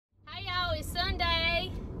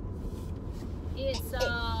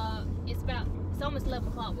It's almost 11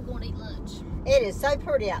 o'clock. We're going to eat lunch. It is so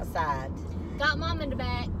pretty outside. Got Mom in the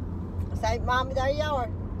back. Say, Mommy, there you are.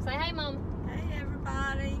 Say, hey, Mom. Hey,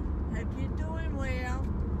 everybody. Hope you're doing well.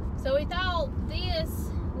 So we thought this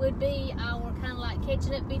would be our kind of like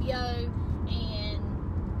catching up video, and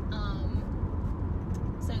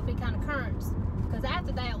so it'd be kind of current. Because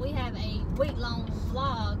after that, we have a week-long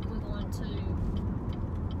vlog. We're going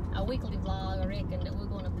to a weekly vlog, I reckon, that we're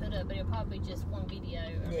going to put up. But it'll probably be just one video.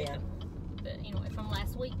 I reckon. But anyway, from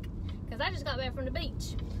last week, because I just got back from the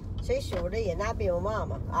beach. She sure did, and I've been with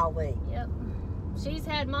Mama all week. Yep. She's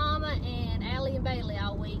had Mama and Allie and Bailey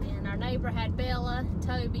all week, and our neighbor had Bella,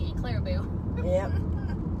 Toby, and Clarabelle. Yep.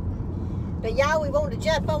 But y'all, we wanted to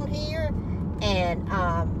jump on here and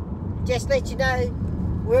just let you know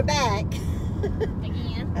we're back.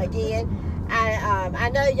 Again. I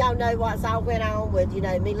know y'all know what's all went on with, you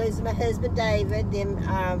know, me losing my husband David, then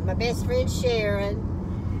my best friend Sharon,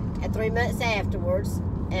 and 3 months afterwards.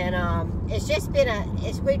 And it's just been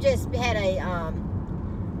we just had a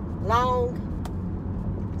long.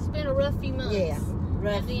 It's been a rough few months. Yeah,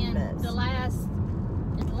 rough few months. The last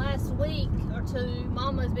week or two,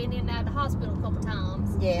 Mama's been in and out of the hospital a couple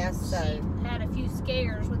times. Yeah, so she had a few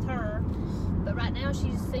scares with her, but right now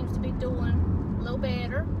she seems to be doing a little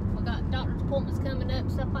better. We got doctor's appointments coming up,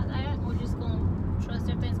 stuff like that. We're just gonna trust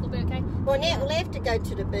everything's gonna be okay. Well, Nett left to go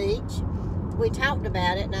to the beach. We talked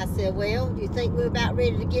about it, and I said, well, do you think we're about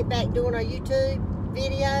ready to get back doing our YouTube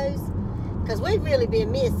videos? Because we've really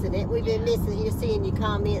been missing it. We've been missing you, seeing your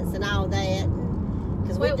comments and all that.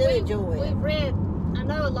 Because we do enjoy it. We've read, I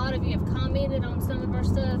know a lot of you have commented on some of our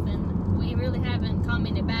stuff, and we really haven't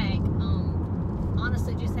commented back.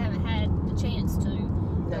 Honestly, just haven't had the chance to.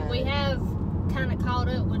 No. But we have kind of caught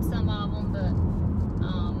up with some of them, but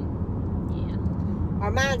yeah.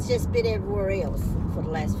 Our mind's just been everywhere else for the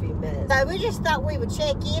last few months. So we just thought we would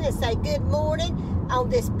check in and say good morning on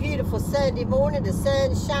this beautiful Sunday morning. The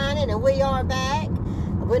sun's shining and we are back.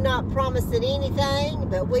 We're not promising anything,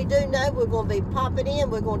 but we do know we're going to be popping in.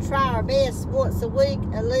 We're going to try our best once a week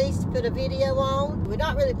at least to put a video on. We're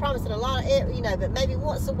not really promising a lot of, you know, but maybe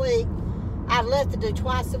once a week. I'd love to do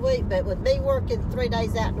twice a week, but with me working 3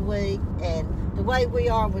 days out of the week and the way we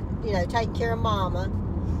are with, you know, taking care of Mama,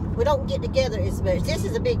 we don't get together as much. This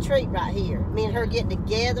is a big treat right here. Me and her getting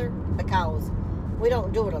together because we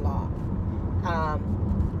don't do it a lot.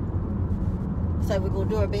 So we're going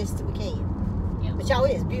to do our best that we can. Yep. But y'all,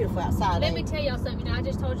 it is beautiful outside. Let me tell y'all something. You know, I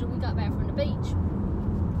just told you we got back from the beach.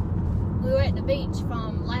 We were at the beach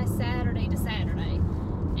from last Saturday to Saturday.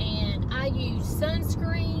 And I used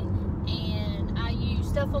sunscreen and I used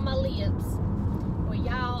stuff on my lips. Well,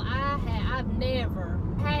 y'all, I've never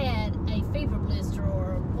had a fever blister,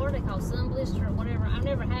 or what are they called, sun blister or whatever. I've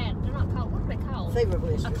never had, they're not called, what are they called? Fever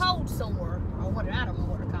blisters. A cold sore or whatever, I don't know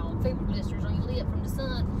what they're called. Fever blisters on your lip from the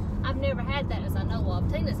sun. I've never had that as I know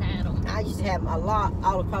of. Tina's had them. I used to have them a lot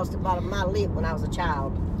all across the bottom of my lip when I was a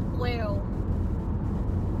child. Well,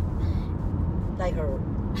 they hurt.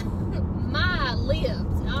 My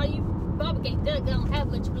lips, all you probably don't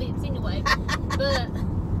have much lips anyway, but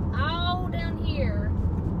all down here,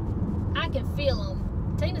 I can feel them.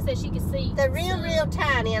 Tina said she could see. They're real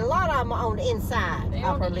tiny, and a lot of them are on the inside They're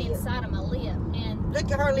of her on the lip. inside of my lip. And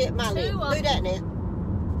look at her lip, my lip. Do that, Nett.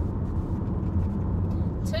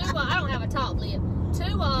 I don't have a top lip.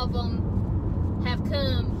 2 of them have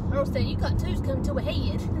come. Earl said, you got 2's come to a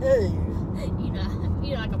head. Ooh. you know,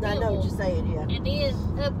 like a I know what you're saying, yeah. And then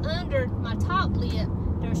up under my top lip,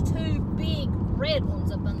 there's 2 big red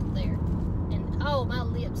ones up under there. And oh, my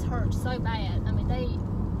lips hurt so bad. I mean,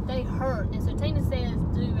 they hurt. And so Tina says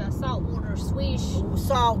do a salt water swish. Ooh,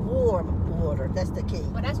 salt warm water. That's the key.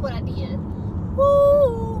 Well, that's what I did.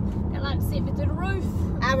 Woo! That like sent me through the roof.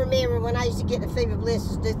 I remember when I used to get the fever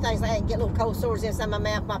blisters, do things like that, and get little cold sores inside my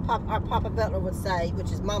mouth. Our Papa Butler would say,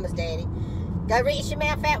 which is Mama's daddy, go rinse your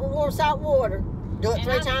mouth out with warm salt water. Do it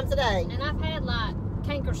 3 times a day. And I've had like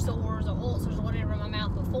canker sores or ulcers or whatever in my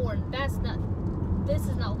mouth before, and this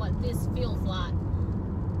is not what this feels like.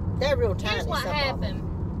 They're real tiny. Here's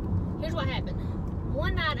what happened.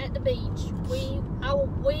 One night at the beach, we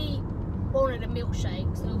wanted a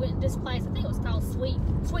milkshake, so we went to this place. I think it was called Sweet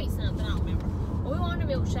something. I don't remember. But we wanted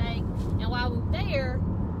a milkshake, and while we were there,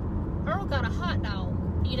 Earl got a hot dog.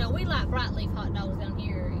 You know, we like bright leaf hot dogs down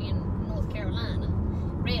here in North Carolina,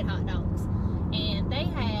 red hot dogs, and they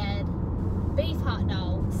had beef hot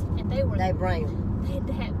dogs, and they were that big.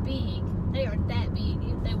 They are that big.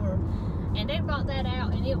 And they brought that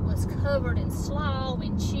out, and it was covered in slaw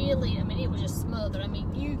and chili. I mean, it was just smothered. I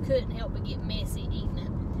mean, you couldn't help but get messy eating it.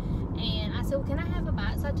 And I said, well, can I have a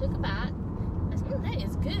bite? So I took a bite. I said, that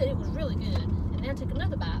is good. It was really good. And And then I took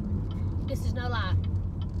another bite. This is no lie.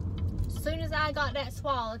 As soon as I got that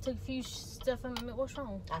swallow, I took a few stuff from it. What's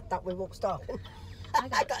wrong? I thought we weren't stopping. I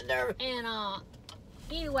got nervous. And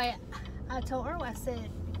anyway, I told her, I said,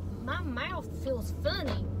 my mouth feels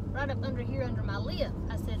funny right up under here under my lip.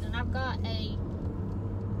 I said, and I've got a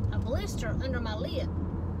blister under my lip.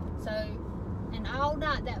 So, and all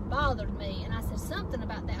night that bothered me. And I said, something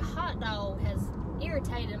about that hot dog has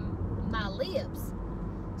irritated my lips.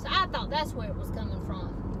 So I thought that's where it was coming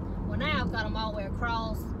from. Well, now I've got them all the way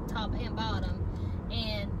across, top and bottom.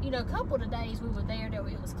 And, you know, a couple of the days we were there,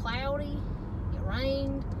 it was cloudy, it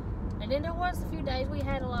rained. And then there was a few days we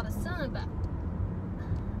had a lot of sun, but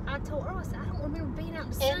I told her, I said, I don't remember being out in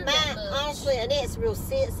the sun that much. Honestly, Annette's real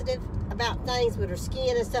sensitive about things with her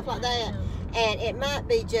skin and stuff like that. And it might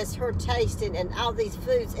be just her tasting and all these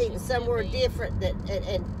foods eating somewhere different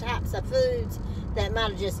and types of foods that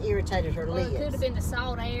might have just irritated her lips. It could have been the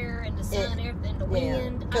salt air and the sun air and the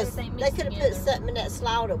wind. Everything mixed they could have put something in that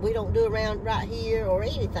slaw that we don't do around right here or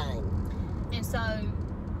anything. And so,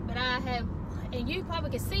 but I have, and you probably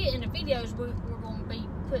can see it in the videos we're going to be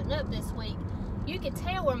putting up this week. You could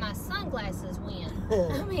tell where my sunglasses went.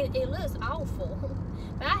 I mean, it looks awful.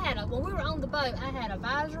 But I had when we were on the boat, I had a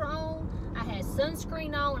visor on, I had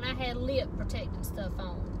sunscreen on, and I had lip protecting stuff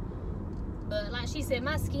on. But like she said,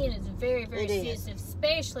 my skin is very, very sensitive,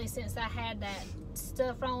 especially since I had that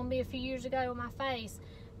stuff on me a few years ago on my face.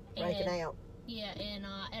 Breaking out. Yeah,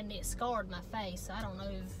 and it scarred my face. So I don't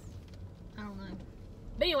know.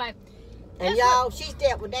 But anyway. And y'all, she's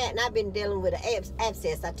dealt with that, and I've been dealing with an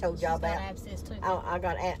abscess I told y'all about. Abscess too. I've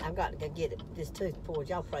got to go get this tooth pulled.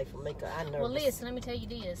 Y'all pray for me, because I'm nervous. Well, listen, let me tell you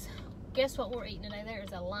this. Guess what we're eating today?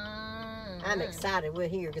 There's a line. I'm excited we're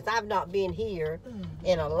here, because I've not been here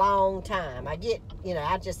in a long time. I get, you know,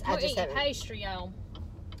 I just haven't. Pastry, y'all.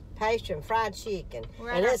 Pastry and fried chicken.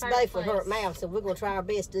 And us both will hurt mouth, so we're going to try our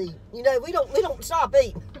best to eat. You know, we don't stop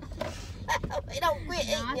eating. We don't quit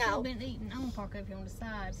eating, y'all. I've been eating. I'm going to park over here on the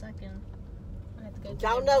side so I can...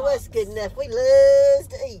 Y'all know us good enough. We love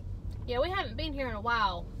to eat. Yeah, we haven't been here in a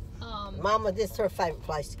while. Mama, this is her favorite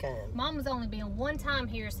place to come. Mama's only been one time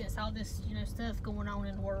here since all this, you know, stuff going on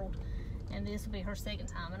in the world, and this will be her second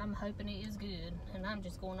time. And I'm hoping it is good. And I'm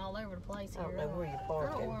just going all over the place here. I don't know where you're parking.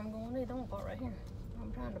 I don't know where I'm going. They don't park right here.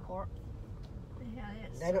 I'm trying to park. Yeah,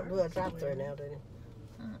 they don't do a drive-through now, do they?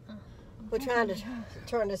 We're trying to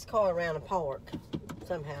turn this car around and park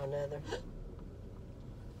somehow or another.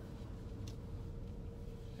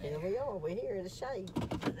 Here we are. We're here in the shade.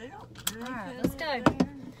 Alright, let's go.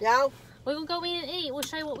 Y'all? We're going to go in and eat. We'll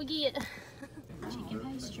show you what we get. Chicken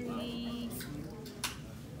pastry.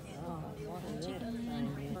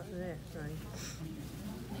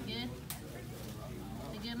 They good?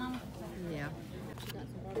 They good, Mama? Yeah. She got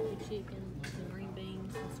some barbecue chicken, some green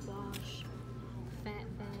beans, some squash, fat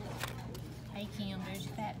back. Hey, Kim, there's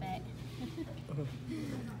your fat back.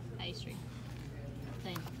 Pastry.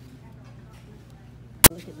 Thing.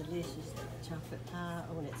 Look at the delicious chocolate pie.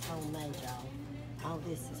 Oh, and it's homemade, y'all. All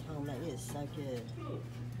this is homemade. It is so good.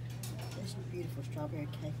 There's a beautiful strawberry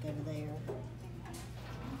cake over there.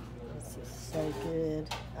 This is so good.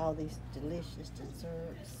 All these delicious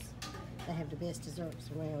desserts. They have the best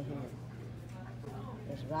desserts around here.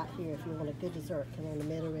 There's right here. If you want a good dessert, come on the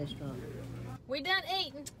Meadow Restaurant. We done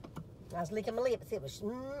eating. I was licking my lips. It was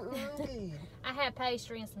good. I had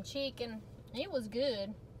pastry and some chicken. It was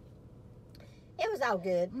good. It was all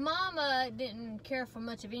good. Mama didn't care for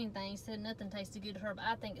much of anything. Said nothing tasted good to her, but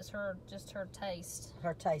I think it's just her taste.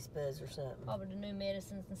 Her taste buds or something. Probably the new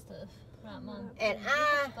medicines and stuff. Right, Mom? And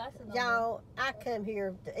y'all, I come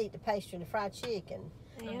here to eat the pastry and the fried chicken.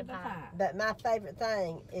 And the pie. But my favorite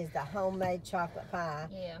thing is the homemade chocolate pie.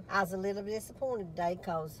 Yeah. I was a little bit disappointed today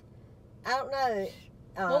because, I don't know.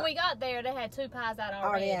 When we got there, they had two pies out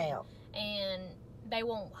already. out. And they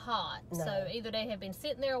weren't hot. No. So either they have been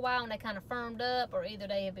sitting there a while and they kind of firmed up, or either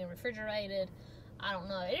they have been refrigerated. I don't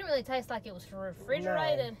know. It didn't really taste like it was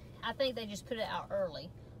refrigerated. No. I think they just put it out early,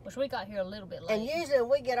 which we got here a little bit late. And usually when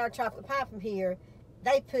we get our chocolate pie from here,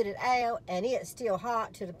 they put it out and it's still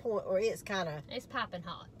hot to the point where it's kind of... It's piping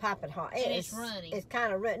hot. Piping hot. And it's runny. It's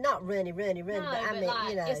kind of not runny, no, but I mean, like,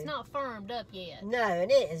 you know. It's not firmed up yet. No, and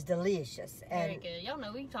it is delicious. Very good. Y'all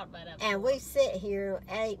know we talked about that before. And we sit here,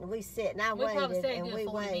 ate, and we sit, and I waited, and we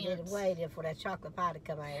waited for that chocolate pie to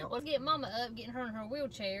come out. Well, getting Mama up, getting her in her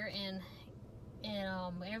wheelchair, and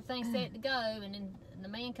everything's set to go, and then the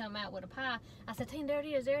man come out with a pie. I said, Tina, there it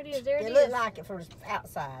is. It looked like it from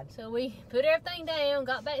outside. So we put everything down,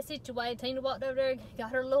 got back situated. Tina walked over there, got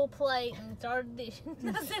her little plate, and started dishing.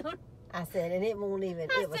 I said, and it won't even,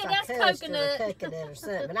 I it was said, like "That's custard or coconut or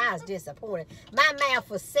something. And I was disappointed. My mouth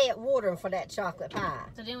was set watering for that chocolate pie.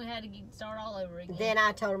 So then we had to start all over again. Then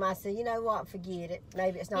I told him, I said, you know what, forget it.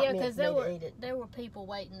 Maybe it's not meant for me to eat it. There were people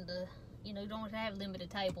waiting to, you know, don't have limited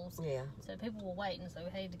tables. Yeah. So people were waiting, so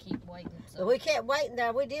we had to keep waiting. So But we kept waiting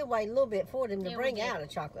there. We did wait a little bit for them to bring out a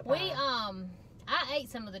chocolate pie. I ate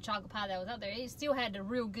some of the chocolate pie that was out there. It still had the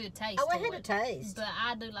real good taste. Oh, it had a taste. But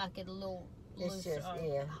I do like it a little It's looser. just,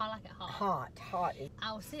 yeah. I like it hot. Hot.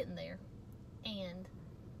 I was sitting there, and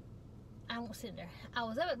I was sitting there. I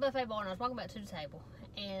was up at the buffet bar, and I was walking back to the table,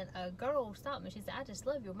 and a girl stopped me. She said, "I just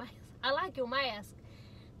love your mask. I like your mask."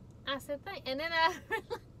 I said, "Thank." And then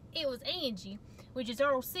it was Angie, which is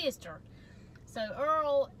Earl's sister. So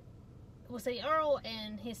Earl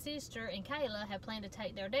and his sister and Kayla have planned to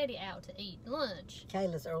take their daddy out to eat lunch.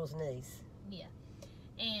 Kayla's Earl's niece. Yeah.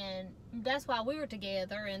 And that's why we were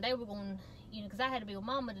together, and they were going, you know, because I had to be with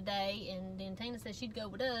Mama today, and then Tina said she'd go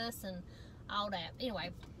with us and all that.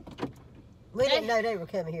 Anyway. We didn't know they were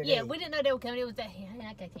coming here. Yeah, we didn't know they were coming. It was that.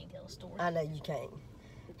 I can't tell a story. I know you can't.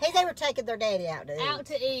 Hey, they were taking their daddy out to eat. Out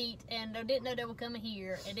to eat, and they didn't know they were coming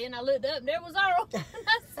here. And then I looked up, and there was Earl. And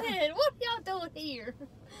I said, "What are y'all doing here?"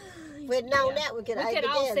 If we'd known that, we could have ate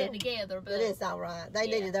all together. sat together, but it's all right. They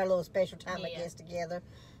needed their little special time, I guess, together.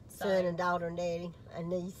 So, son and daughter and daddy, a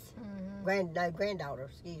niece, granddaughter.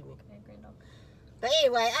 Excuse me. Granddaughter. But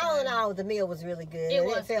anyway, all in all, the meal was really good.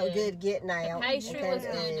 It felt good getting out. The pastry was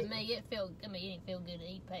good to me. It felt. I mean, it didn't feel good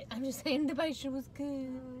to eat pastry. I'm just saying the pastry was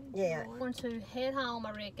good. Yeah. I'm going to head home,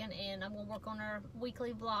 I reckon, and I'm going to work on our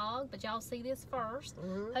weekly vlog. But y'all see this first.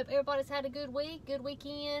 Hope everybody's had a good week, good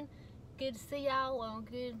weekend. Good to see y'all. Well,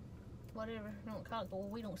 good, whatever. I don't call it, but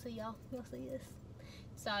we don't see y'all. Y'all see us.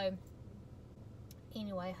 So,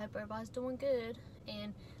 anyway, hope everybody's doing good.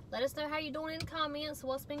 And let us know how you're doing in the comments,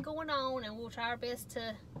 what's been going on, and we'll try our best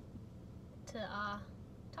to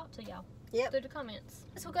talk to y'all through the comments.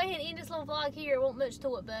 So we'll go ahead and end this little vlog here. It won't much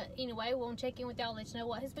to it, but anyway, we'll check in with y'all, let you know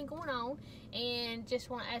what has been going on. And just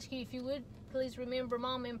want to ask you, if you would, please remember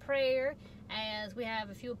Mom in prayer, as we have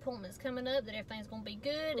a few appointments coming up, that everything's going to be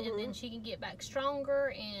good, and then she can get back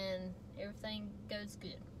stronger, and everything goes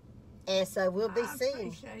good. And so we'll be seeing. I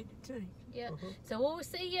appreciate it too. Yeah. So we'll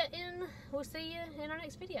see you in our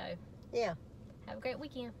next video. Yeah. Have a great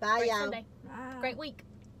weekend. Bye, Great y'all. Sunday. Bye. Great week.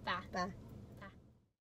 Bye. Bye.